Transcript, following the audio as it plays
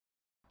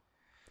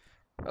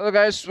Hello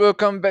guys,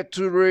 welcome back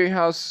to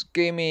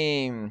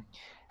Ruihouse.Gaming.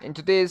 In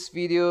today's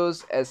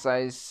videos, as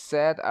I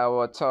said, I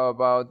will talk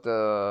about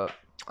the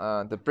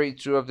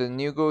breakthrough of the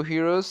new Go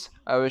heroes.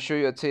 I will show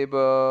you a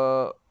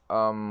table.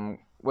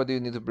 What do you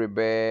need to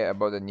prepare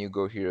about the new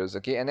Go heroes?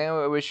 Okay, and then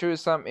I will show you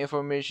some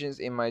informations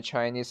in my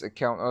Chinese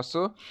account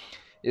also.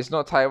 It's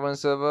not Taiwan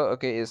server.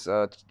 Okay, it's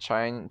a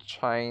Chinese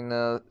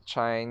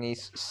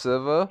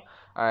server.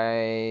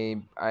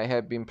 I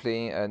have been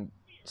playing a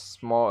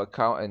small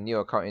account, a new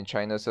account in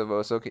China server.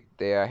 Also,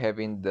 they are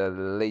having the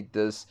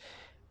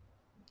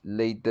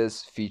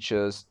latest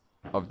features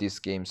of this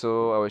game.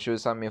 So I will show you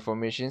some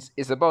information.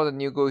 It's about the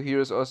new Go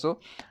heroes also.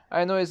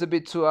 I know it's a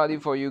bit too early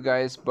for you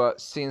guys, but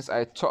since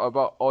I talked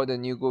about all the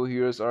new Go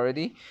heroes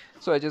already,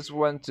 so I just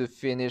want to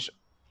finish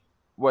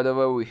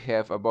whatever we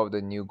have about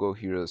the new Go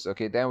heroes.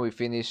 Okay, then we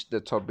finish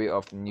the topic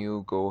of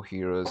new Go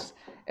heroes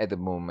at the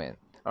moment.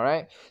 All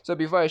right. So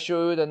before I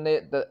show you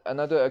the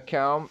another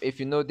account, if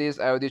you notice,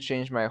 I already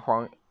changed my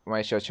Xiao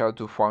Qiao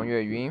to Huang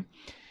Yueyun.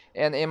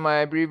 And in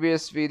my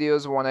previous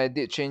videos, when I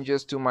did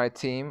changes to my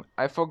team,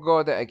 I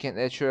forgot that I can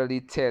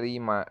actually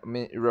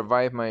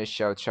revive my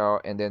Xiao Qiao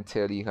and then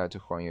tally her to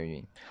Huang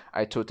Yueyun.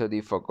 I totally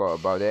forgot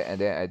about it, and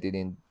then I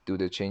didn't do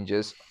the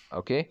changes.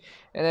 Okay,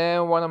 and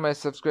then one of my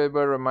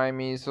subscribers remind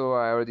me, so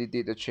I already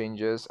did the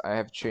changes. I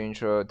have changed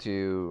her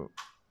to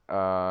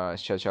Xiao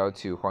Qiao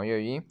to Huang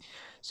Yueyun.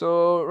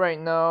 So right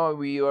now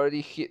we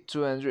already hit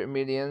 200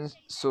 million.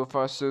 So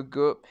far so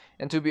good.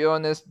 And to be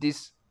honest,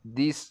 this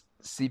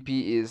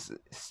CP is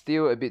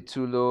still a bit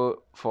too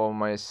low for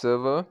my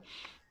server.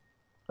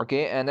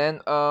 Okay, and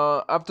then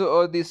after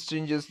all these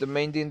changes, the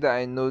main thing that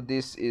I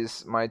noticed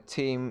is my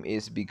team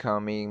is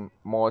becoming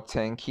more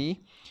tanky.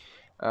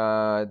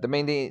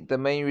 The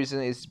main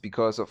reason is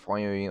because of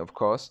Huang Yueyun, of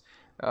course.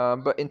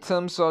 But in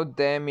terms of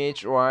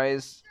damage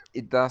wise,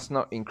 it does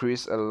not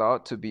increase a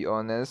lot, to be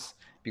honest,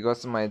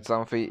 because my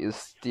Zhangfei is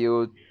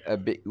still a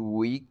bit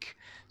weak.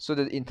 So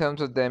that in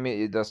terms of damage,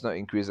 it does not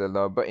increase a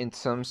lot. But in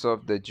terms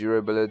of the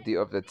durability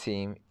of the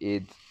team,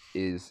 it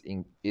is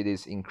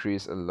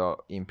increased a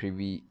lot in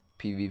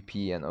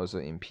PvP and also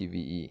in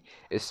PvE,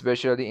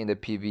 especially in the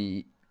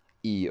PvE.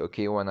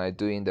 Okay, when I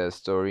doing the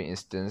story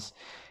instance,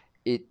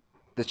 it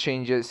the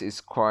changes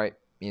is quite,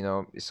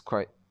 it's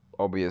quite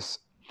obvious.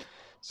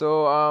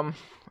 So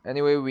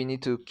anyway, we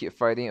need to keep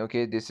fighting.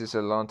 Okay, this is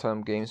a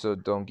long-term game, so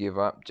don't give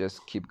up,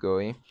 just keep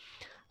going.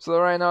 So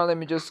right now, let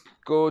me just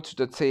go to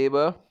the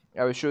table.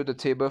 I will show you the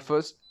table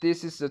first.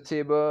 This is the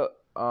table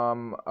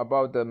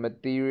about the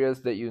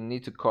materials that you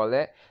need to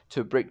collect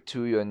to break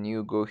to your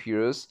new Go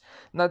heroes.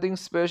 Nothing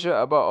special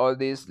about all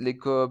these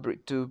liquor,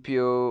 break to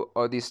pure,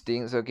 all these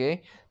things.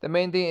 Okay, the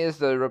main thing is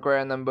the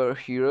required number of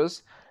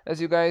heroes.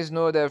 As you guys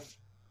know that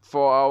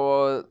for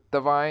our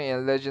divine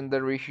and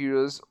legendary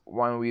heroes,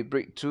 when we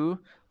break two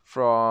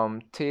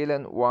from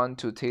talent 1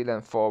 to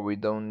talent 4, we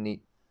don't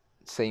need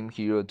same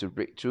hero to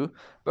break through.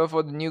 But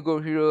for the new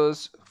gold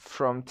heroes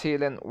from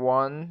talent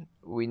 1,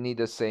 we need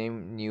the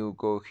same new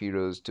gold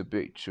heroes to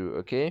break through.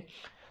 Okay,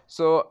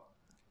 so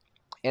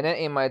and then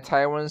in my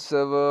Taiwan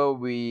server,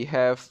 we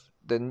have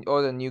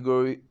all the new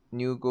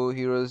gold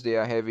heroes. They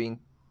are having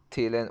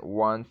talent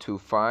 1 to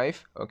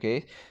 5.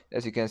 Okay,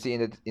 as you can see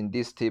in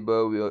this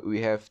table,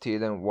 we have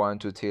talent 1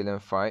 to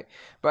talent 5.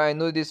 But I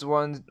know this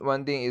one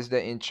thing is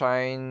that in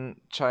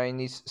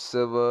Chinese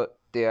server,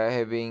 they are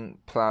having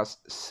plus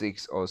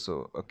 6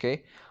 also.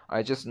 Okay,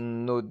 I just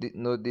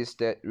noticed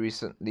that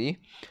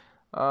recently.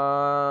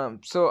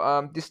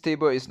 This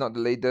table is not the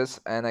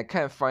latest, and I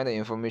can't find the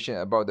information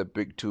about the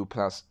Brick 2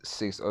 plus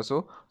 6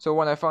 also. So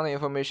when I found the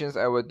information,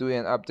 I will do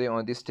an update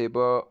on this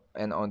table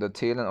and on the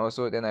tail end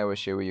also, then I will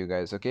share with you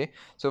guys. Okay,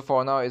 so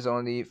for now it's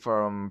only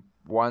from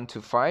 1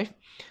 to 5.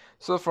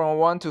 So from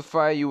 1 to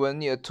 5, you will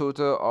need a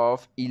total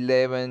of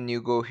 11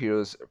 new gold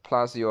heroes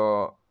plus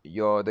the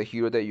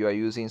hero that you are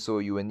using, so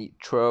you will need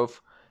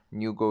 12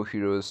 new gold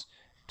heroes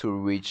to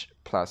reach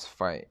plus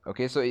 5.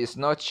 Okay, so it's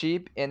not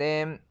cheap, and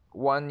then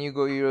one new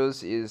gold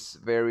heroes is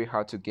very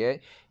hard to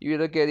get. You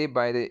either get it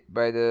by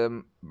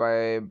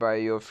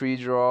your free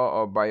draw,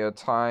 or by the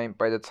time,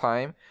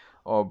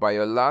 or by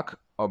your luck,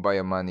 or by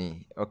your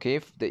money. Okay,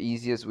 the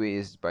easiest way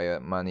is by your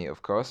money,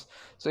 of course.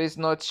 So it's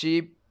not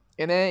cheap.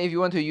 And then if you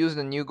want to use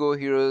the new gold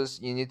heroes,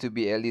 you need to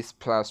be at least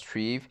plus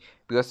 3,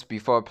 because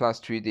before plus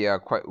 3 they are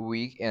quite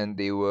weak and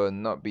they will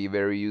not be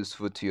very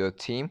useful to your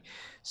team.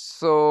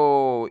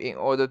 So in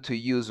order to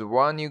use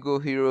one new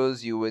gold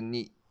heroes, you will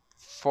need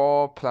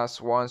 4 plus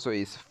 1, so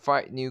it's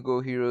 5 new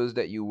gold heroes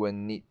that you will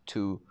need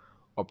to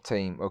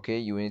obtain. Okay,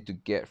 you will need to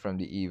get from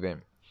the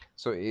event.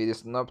 So it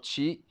is not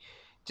cheap.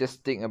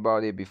 Just think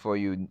about it before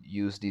you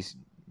use these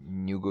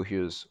new go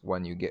heroes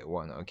when you get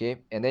one. Okay,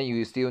 and then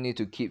you still need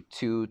to keep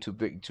 2 to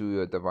break to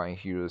your divine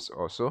heroes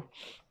also.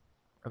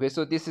 Okay,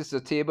 so this is the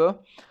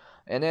table,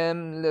 and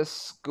then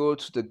let's go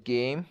to the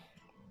game.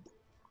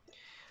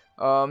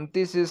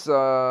 This is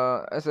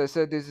as I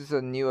said, this is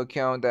a new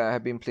account that I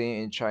have been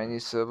playing in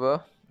Chinese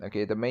server.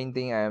 Okay, the main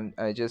thing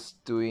I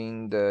just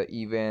doing the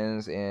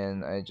events,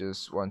 and I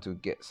just want to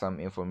get some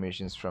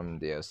informations from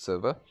their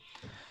server.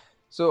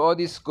 So all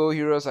these Go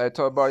Heroes I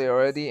talked about it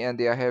already, and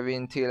they are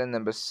having tail end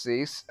number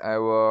 6. I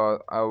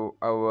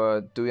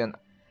will do an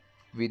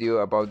video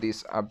about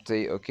this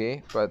update,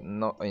 okay, but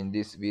not in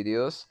these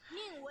videos.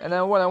 And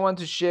then what I want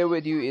to share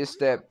with you is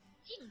that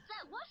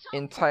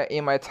in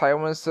my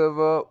Taiwan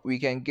server, we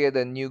can get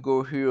the new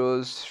Go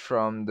Heroes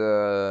from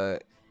the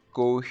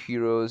Go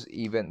Heroes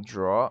event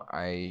draw.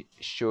 I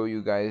show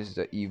you guys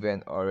the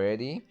event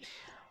already,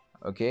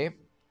 okay.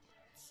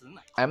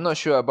 I'm not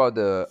sure about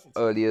the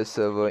earlier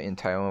server in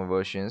Taiwan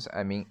versions.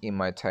 I mean, in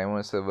my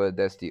Taiwan server,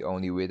 that's the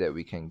only way that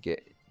we can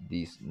get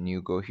these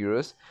new Go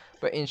Heroes.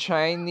 But in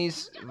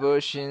Chinese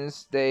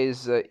versions, there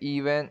is an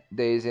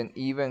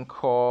event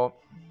called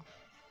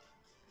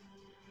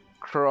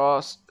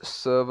Cross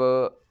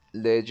Server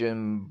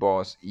Legend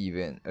Boss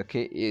event.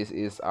 Okay, it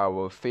is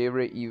our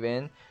favorite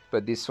event,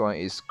 but this one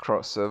is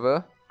cross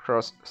server.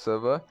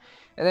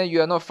 And then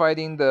you are not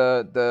fighting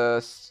the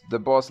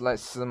boss like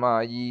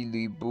Sima Yi,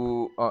 Li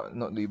Bu,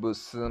 not Li Bu,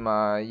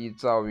 Sima Yi,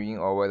 Zhao Yun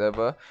or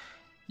whatever.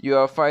 You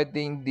are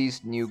fighting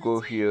these new Go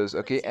Heroes,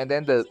 okay? And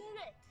then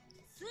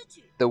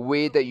the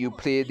way that you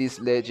play this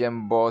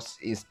legend boss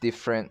is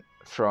different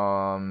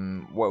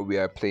from what we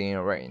are playing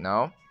right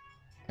now.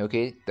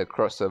 Okay, the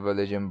cross server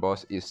legend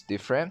boss is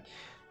different.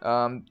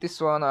 This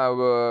one I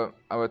will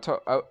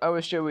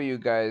share with you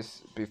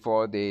guys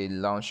before they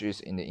launch it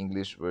in the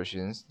English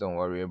versions. Don't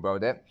worry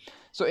about that.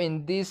 So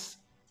in this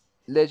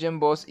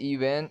legend boss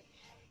event,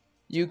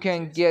 you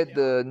can get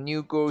the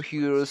new Go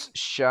Heroes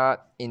shard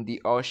in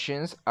the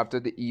auctions after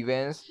the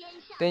events.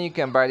 Then you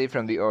can buy it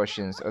from the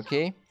auctions,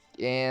 okay?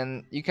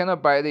 And you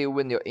cannot buy it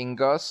with your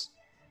ingots.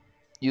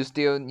 You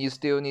still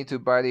need to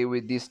buy it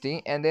with this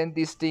thing, and then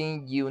this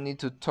thing you need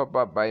to top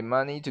up by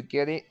money to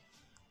get it,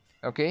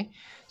 okay?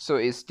 So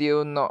it's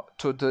still not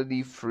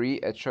totally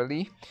free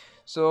actually.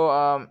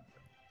 So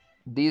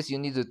this you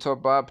need to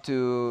top up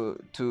to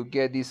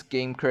get this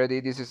game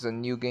credit. This is a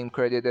new game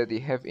credit that they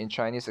have in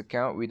Chinese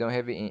account. We don't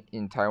have it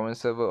in Taiwan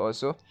server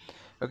also,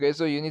 okay?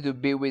 So you need to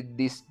be with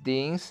these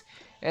things.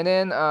 And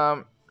then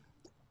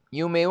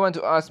you may want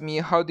to ask me,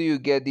 how do you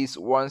get this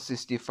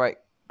 165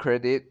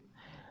 credit?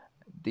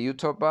 Do you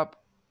top up?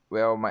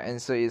 Well, my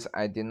answer is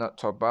I did not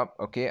top up.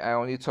 Okay, I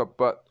only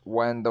top up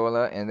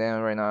 $1, and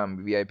then right now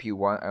I'm VIP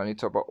 1. I only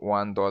top up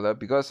 $1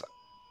 because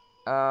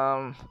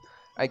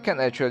I can't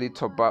actually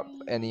top up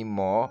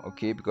anymore.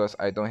 Okay, because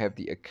I don't have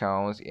the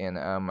accounts, and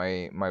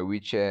my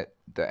WeChat,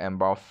 the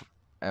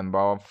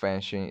embalm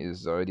function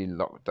is already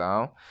locked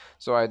down,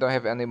 so I don't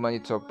have any money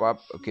to top up.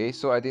 Okay,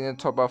 so I didn't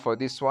top up for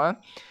this one.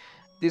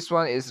 This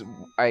one is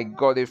I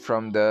got it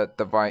from the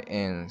divine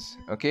ends.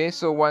 Okay,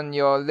 so when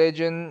your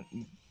legend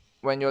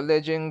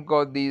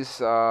got this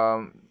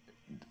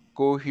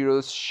Go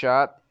Heroes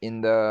shot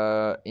in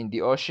the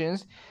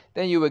oceans,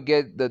 then you will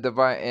get the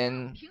divine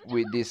end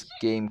with this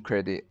game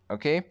credit.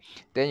 Okay,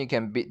 then you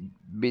can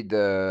beat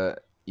the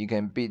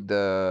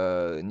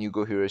new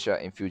Go Hero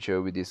shot in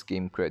future with this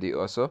game credit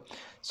also.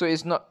 So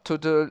it's not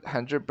total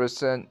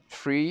 100%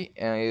 free,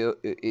 and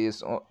it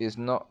is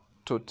not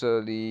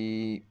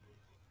totally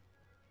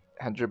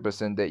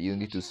 100% that you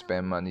need to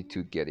spend money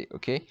to get it,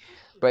 okay?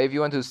 But if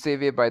you want to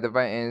save it by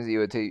divine ends, it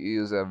will take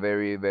you a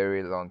very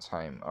long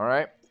time. All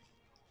right.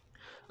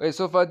 Okay,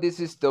 so far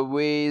this is the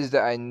ways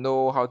that I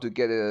know how to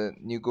get a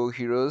new Go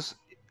Heroes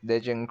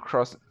Legend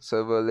Cross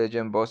Server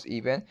Legend Boss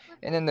event,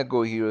 and then the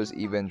Go Heroes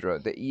event draw.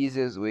 The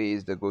easiest way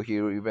is the Go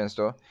Hero event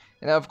store,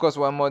 and then of course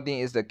one more thing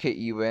is the K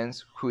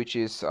events, which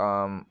is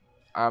I'm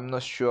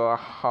not sure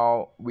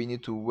how we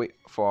need to wait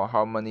for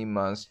how many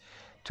months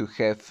to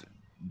have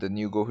the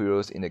new Go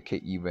Heroes in the K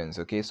events.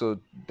 Okay, so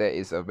that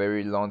is a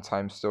very long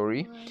time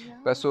story,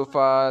 but so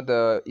far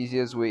the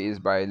easiest way is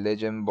by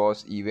Legend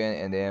Boss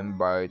event, and then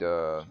by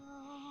the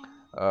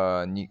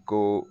new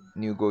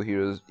Go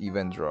Heroes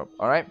event drop.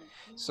 All right,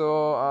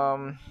 so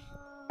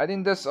I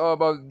think that's all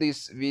about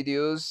these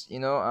videos.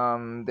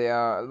 There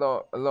are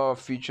a lot of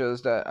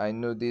features that I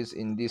noticed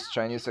in this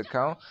Chinese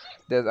account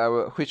that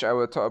which I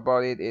will talk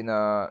about it in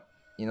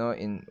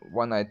in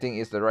one. I think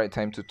is the right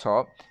time to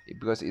talk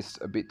because it's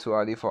a bit too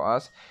early for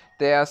us.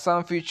 There are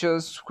some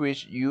features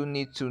which you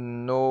need to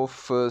know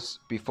first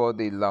before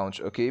they launch,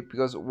 okay?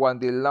 Because when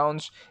they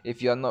launch,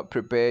 if you are not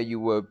prepared,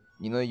 you will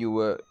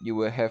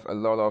have a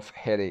lot of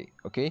headache,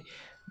 okay?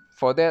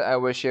 For that I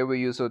will share with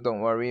you, so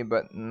don't worry,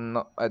 but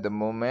not at the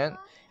moment.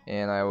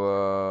 And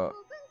I'm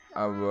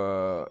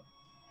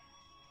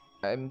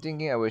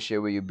thinking I will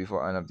share with you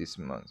before end of this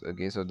month,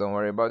 okay? So don't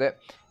worry about that.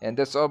 And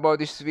that's all about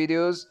these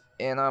videos,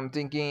 and I'm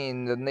thinking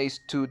in the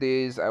next 2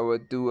 days I will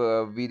do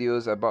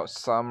videos about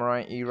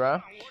Samurai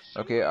Era.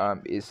 Okay,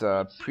 it's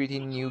a pretty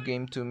new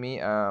game to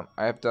me. I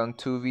have done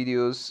 2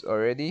 videos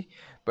already,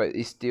 but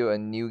it's still a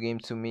new game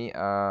to me.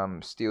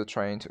 I'm still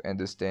trying to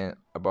understand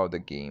about the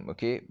game,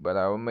 okay? But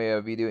I will make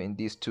a video in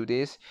these 2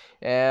 days.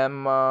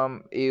 And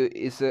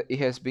it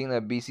has been a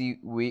busy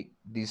week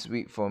this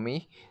week for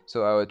me,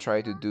 so I will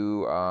try to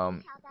do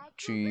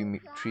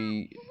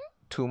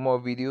two more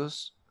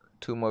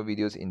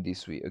videos in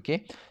this week,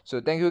 okay?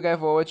 So thank you guys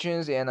for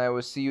watching, and I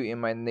will see you in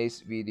my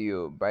next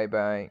video. Bye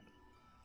bye.